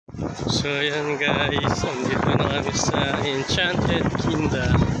So yan guys, andito na kami sa Enchanted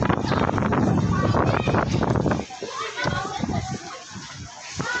Kingdom.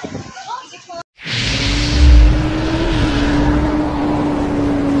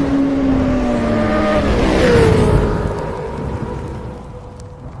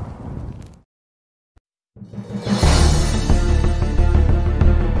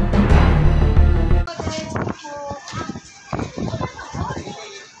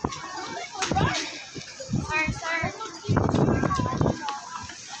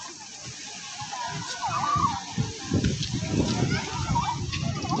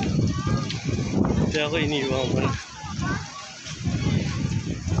 Hindi ako iniwan mo na.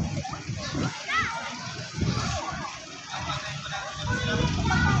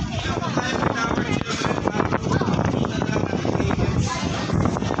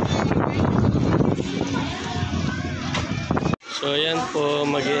 So yan po,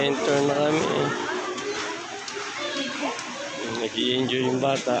 mag-e-enter na kami. Nag-i-enjoy yung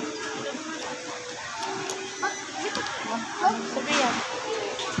bata.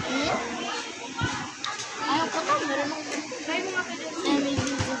 Ayaw ko ka, meron mo. Try mo nga pwede.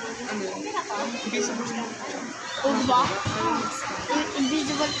 Invisible. O ba?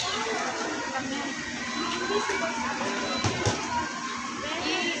 Invisible.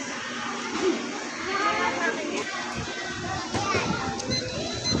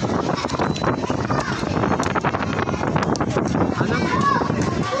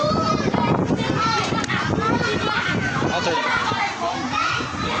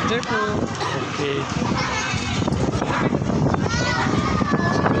 Okay.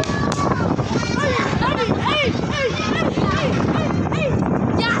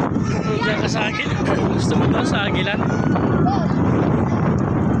 Diyan ka sa agila. Gusto mo ba sa agila?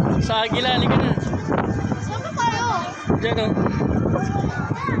 Sa agila, halika na. Saan ba tayo? Diyan o.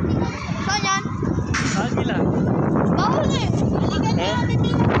 Saan yan? Sa agila. Bawal na eh. Halika na natin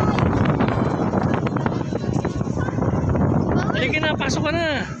dito. Halika na, pasok ka na.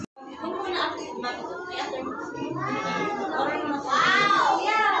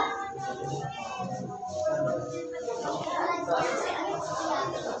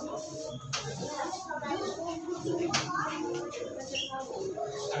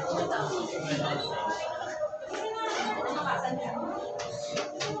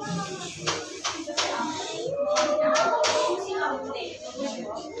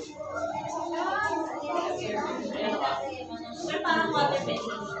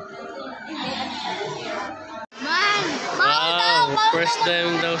 First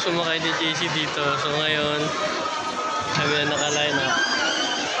time daw sumakay ni JC dito. So ngayon, kami na naka-line up.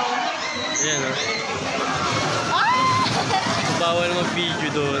 Ayan o. Bawal mag-video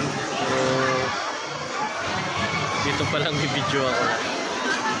doon. So, dito pa lang i-video ako.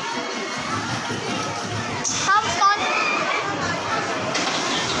 Thompson!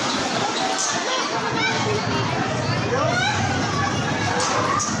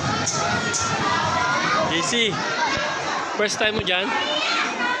 JC! First time mo dyan?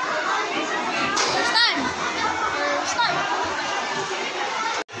 First time! First time!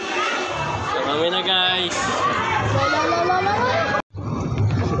 So kami na guys!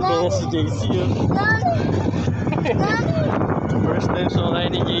 Nani! Si JC yun. Nani! First time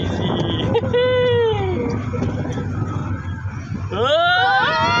sumakay ni JC.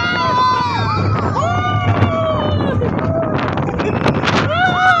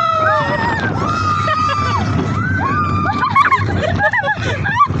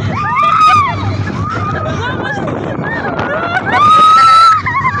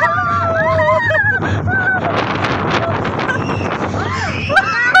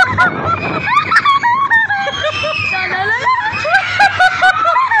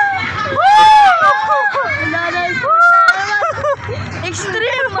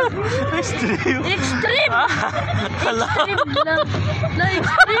 Extreme! Extreme! Hala!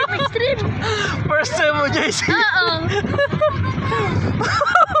 Extreme! First time mo, JC! Oo!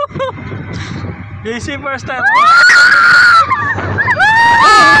 JC, first time!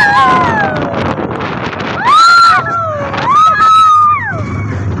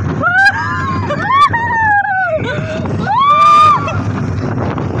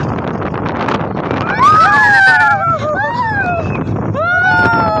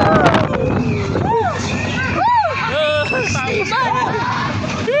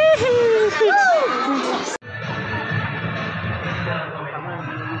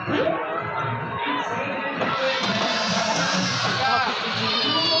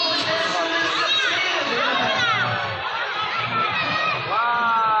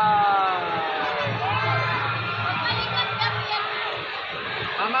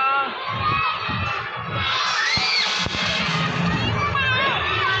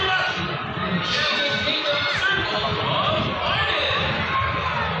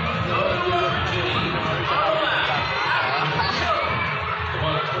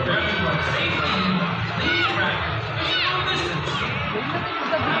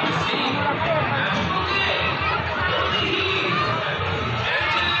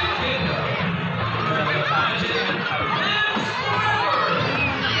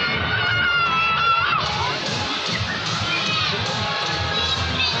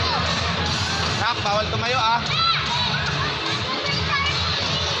 Bawal tumayo ah.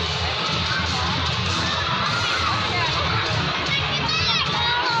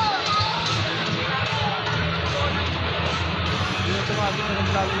 Hindi tumabi sa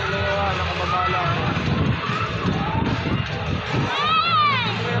vlog nila, nakababala ako.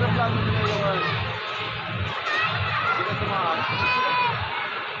 Meron vlog nila. Hindi tumabi.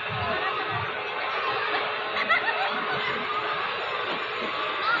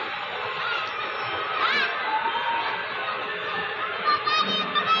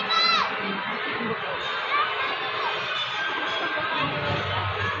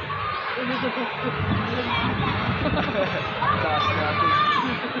 Taas natin.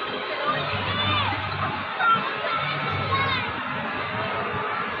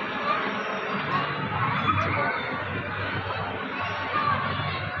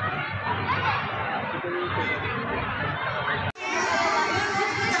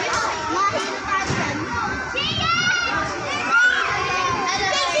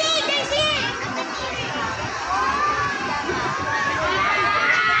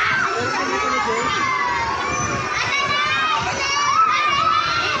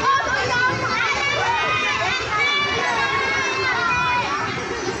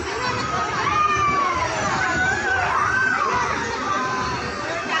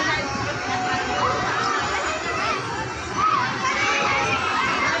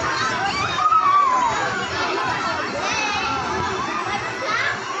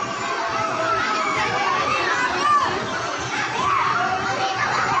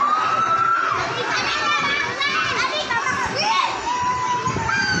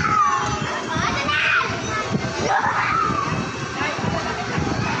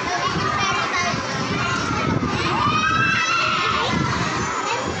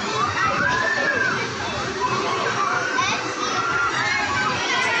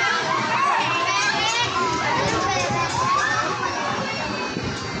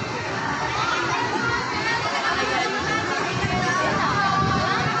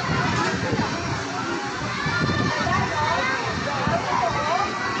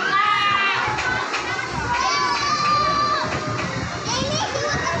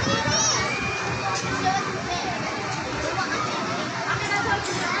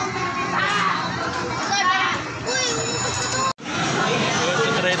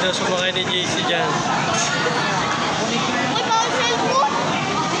 Sumakay ni JC dyan.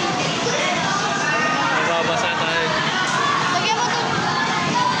 Mababasa tayo.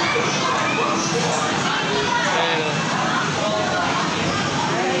 Ayun.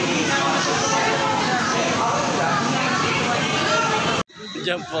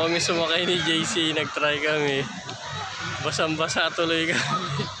 Diyan po kami sumakay ni JC. Nag-try kami. Basang-basa tuloy kami.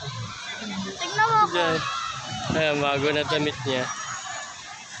 Tignan mo ako. Diyan. Ayan, bago na damit niya.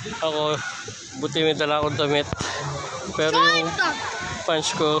 Ako, buti may dala akong damit. Pero yung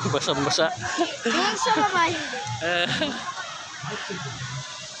punch ko, basang-basa. Yung sa babae.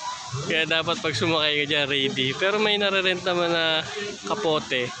 Kaya dapat pag sumakay ka dyan, ready. Pero may nare-rent naman na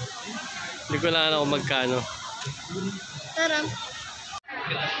kapote. Hindi ko lang alam kung magkano. Tara.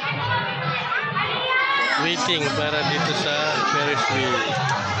 Waiting para dito sa Ferris wheel.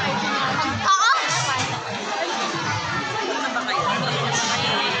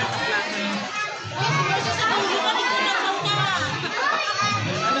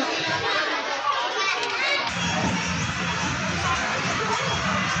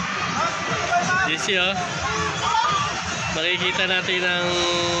 JC, oh. Makikita natin ang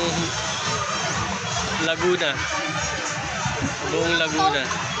Laguna. Buong Laguna.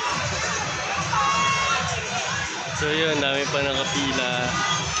 So yun, dami pa nakapila.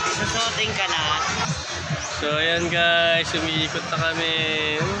 Susuotin ka na. So ayan guys, umiikot na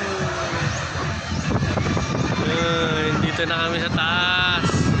kami. Dito na kami sa taas.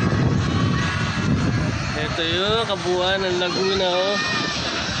 Ito yung kabuuan ng Laguna, oh.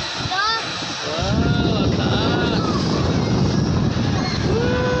 Wow, taas.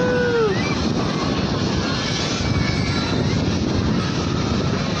 Woo!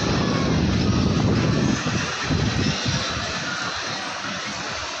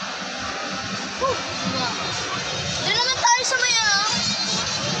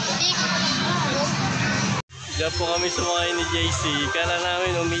 Diyan po kami sumakay ni JC. Kala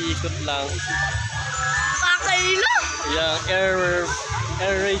namin umiikot lang. Kakailan? Yung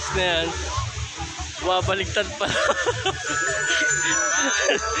air race na yan. Bumabaliktad pa.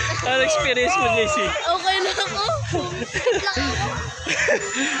 Ano experience mo, JC? Okay lang ako. Lang ako.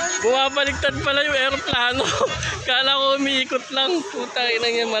 Bumabaliktad pala yung aeroplano. Kala ko umiikot lang. Puta,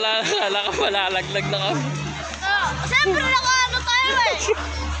 inang yan. Malalaglag na kami. Siyempre nakaano tayo eh.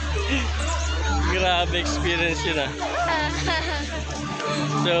 Grabe experience yun ah.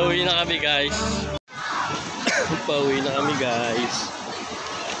 So, uwi na kami guys. Pauwi na kami guys.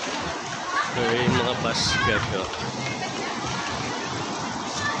 So, yung mga pasgat ko.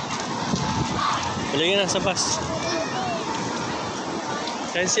 Halika na sa bus.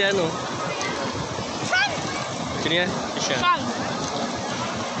 Kaya si ano? Saan? Sino yan? Siya. Saan?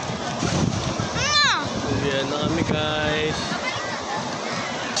 Uwi na kami guys.